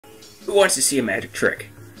Who wants to see a magic trick?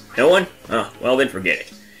 No one? Oh, well then forget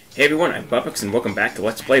it. Hey everyone, I'm Buppix and welcome back to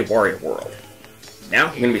Let's Play Wario World. Now,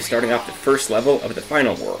 we're going to be starting off the first level of the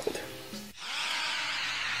final world.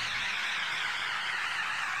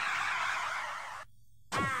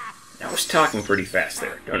 I was talking pretty fast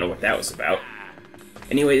there, don't know what that was about.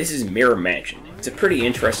 Anyway, this is Mirror Mansion. It's a pretty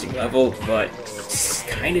interesting level, but it's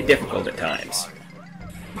kinda difficult at times.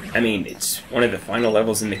 I mean, it's one of the final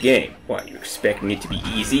levels in the game. What, you're expecting it to be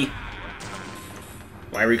easy?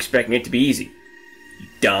 Why are you expecting it to be easy? You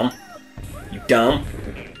dumb? You dumb?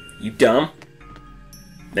 You dumb?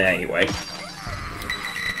 Anyway.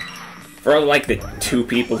 For all like the 2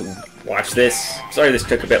 people who watched this, sorry this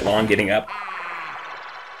took a bit long getting up.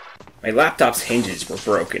 My laptop's hinges were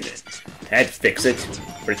broken. I had to fix it,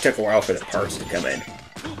 but it took a while for the parts to come in.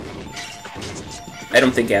 I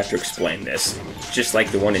don't think I have to explain this. It's just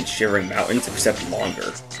like the one in Shivering Mountains, except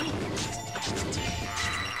longer.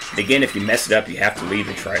 And again, if you mess it up, you have to leave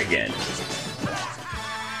and try again.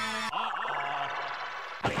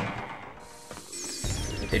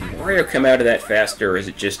 Did Wario come out of that faster, or is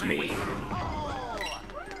it just me?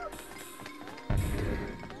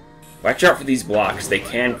 Watch out for these blocks, they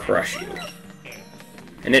can crush you.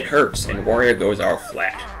 And it hurts, and Wario goes all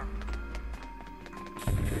flat.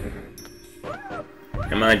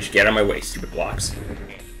 Come on, just get out of my way, stupid blocks.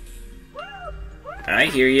 I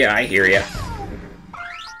hear ya, I hear ya.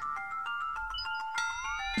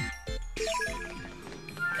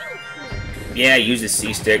 Yeah, use the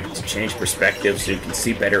C-stick to change perspective so you can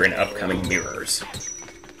see better in upcoming mirrors.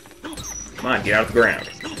 Come on, get out of the ground.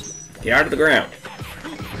 Get out of the ground.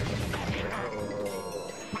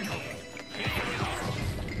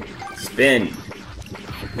 Spin.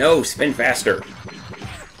 No, spin faster.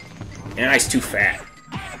 And I's too fat.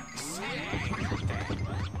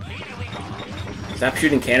 Stop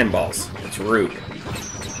shooting cannonballs. It's rude.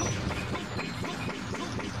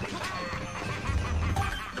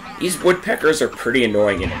 These woodpeckers are pretty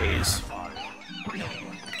annoying enemies.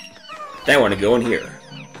 I want to go in here.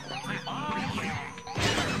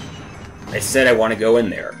 I said I want to go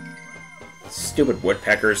in there. Stupid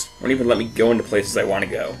woodpeckers won't even let me go into places I want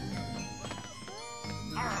to go.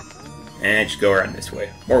 And just go around this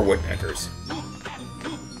way. More woodpeckers.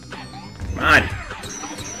 Come on!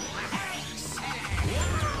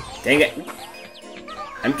 Dang it!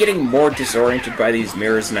 I'm getting more disoriented by these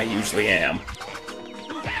mirrors than I usually am.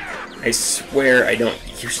 I swear I don't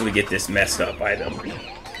usually get this messed up by them.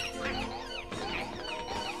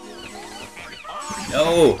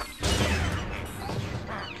 No!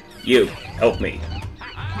 You, help me.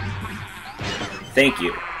 Thank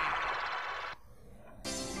you.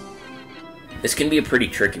 This can be a pretty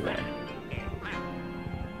tricky one.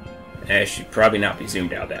 I should probably not be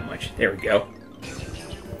zoomed out that much. There we go.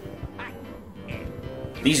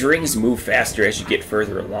 These rings move faster as you get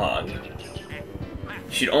further along.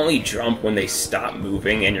 You should only jump when they stop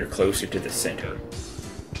moving and you're closer to the center.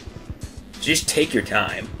 Just take your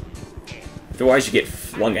time. Otherwise you get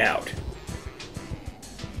flung out.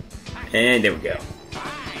 And there we go.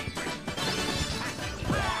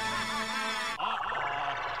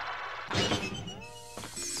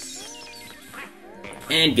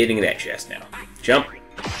 And getting that chest now. Jump.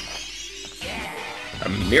 A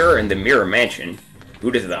mirror in the Mirror Mansion.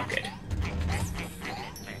 Who does thump it?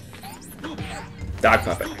 Dog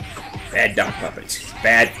puppet. Bad dog puppets.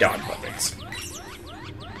 Bad dog puppets.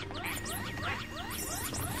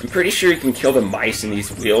 I'm pretty sure you can kill the mice in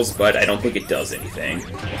these wheels, but I don't think it does anything.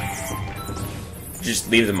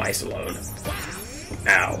 Just leave the mice alone.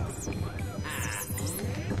 Ow.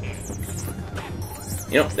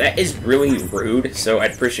 You know, that is really rude, so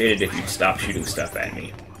I'd appreciate it if you'd stop shooting stuff at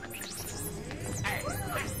me.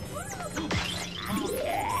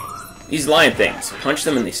 These lion things, punch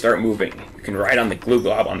them and they start moving. You can ride on the glue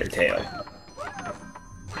glob on their tail.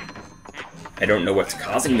 I don't know what's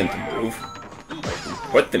causing them to move.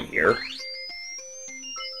 Put them here.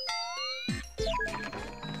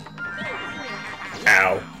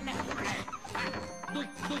 Ow.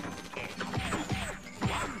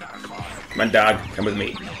 Come on, dog. Come with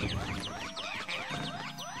me.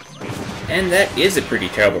 And that is a pretty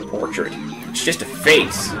terrible portrait. It's just a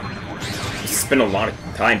face. I spent a lot of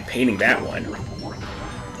time painting that one.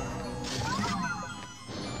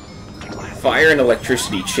 Fire and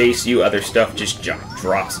electricity chase you, other stuff just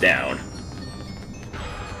drops down.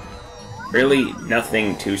 Really,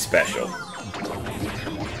 nothing too special.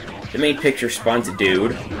 The main picture spawns a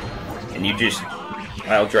dude, and you just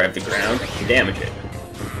pile drive the ground and damage it.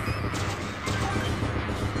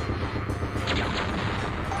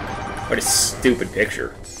 What a stupid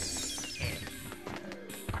picture.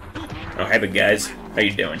 Oh, hey, big guys. How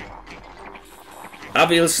you doing?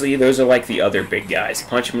 Obviously, those are like the other big guys.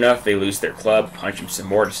 Punch them enough, they lose their club. Punch them some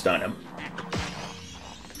more to stun them.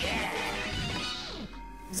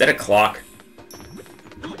 Is that a clock?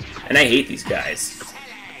 And I hate these guys.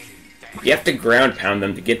 You have to ground pound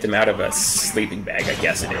them to get them out of a sleeping bag, I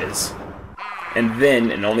guess it is. And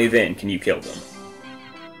then, and only then, can you kill them.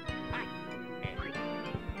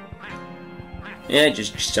 Yeah,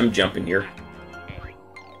 just some jumping here.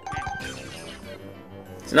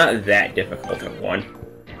 It's not that difficult to have one.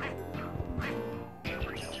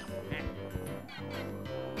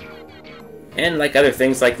 And like other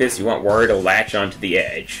things like this, you want Wario to latch onto the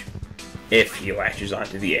edge. If he latches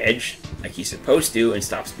onto the edge, like he's supposed to, and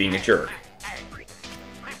stops being a jerk.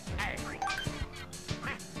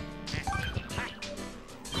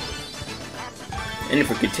 And if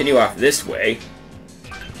we continue off this way,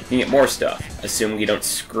 we can get more stuff, assuming you don't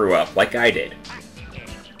screw up like I did.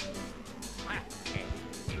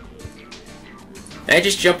 And I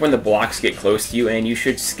just jump when the blocks get close to you, and you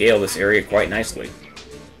should scale this area quite nicely.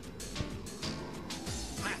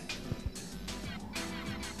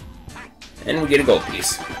 And we get a gold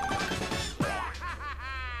piece.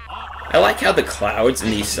 I like how the clouds in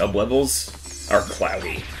these sub-levels are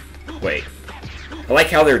cloudy. Wait. I like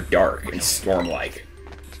how they're dark and storm-like.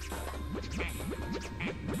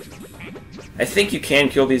 I think you can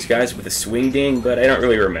kill these guys with a swing ding, but I don't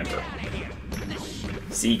really remember.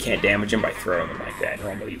 See, you can't damage them by throwing them like that.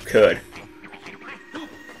 Normally you could.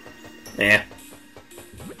 Eh.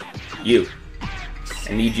 You.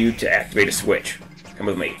 I need you to activate a switch. Come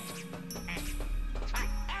with me.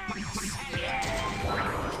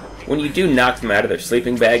 When you do knock them out of their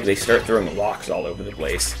sleeping bag, they start throwing locks all over the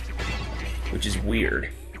place. Which is weird.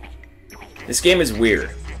 This game is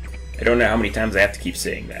weird. I don't know how many times I have to keep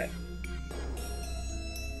saying that.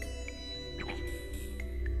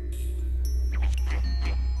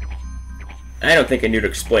 I don't think I need to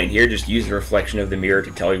explain here, just use the reflection of the mirror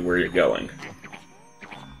to tell you where you're going.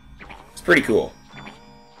 It's pretty cool.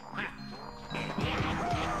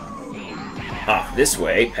 Off this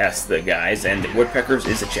way, past the guys and the woodpeckers,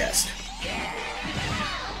 is a chest.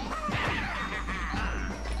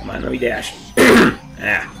 Come on, let me dash.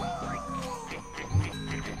 Ah.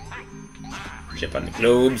 Jump on the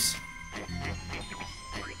globes.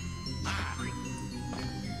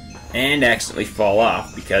 And accidentally fall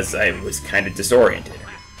off because I was kind of disoriented.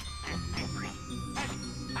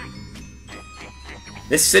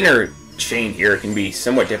 This center chain here can be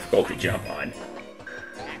somewhat difficult to jump on.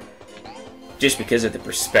 Just because of the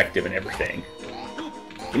perspective and everything.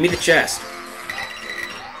 Give me the chest.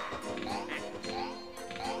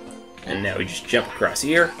 And now we just jump across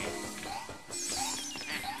here.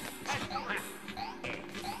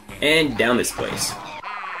 And down this place.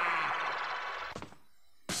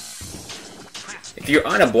 If you're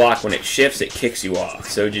on a block, when it shifts, it kicks you off.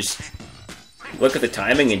 So just look at the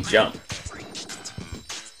timing and jump.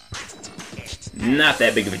 Not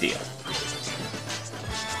that big of a deal.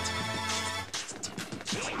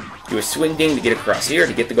 Do a swing ding to get across here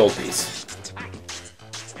to get the gold piece.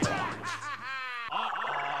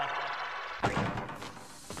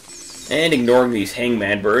 And ignoring these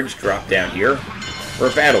hangman birds, drop down here for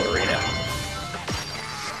a battle arena.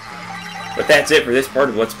 But that's it for this part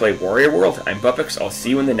of Let's Play Wario World. I'm Buppix. I'll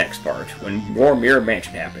see you in the next part, when more Mirror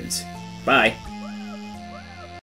Mansion happens. Bye!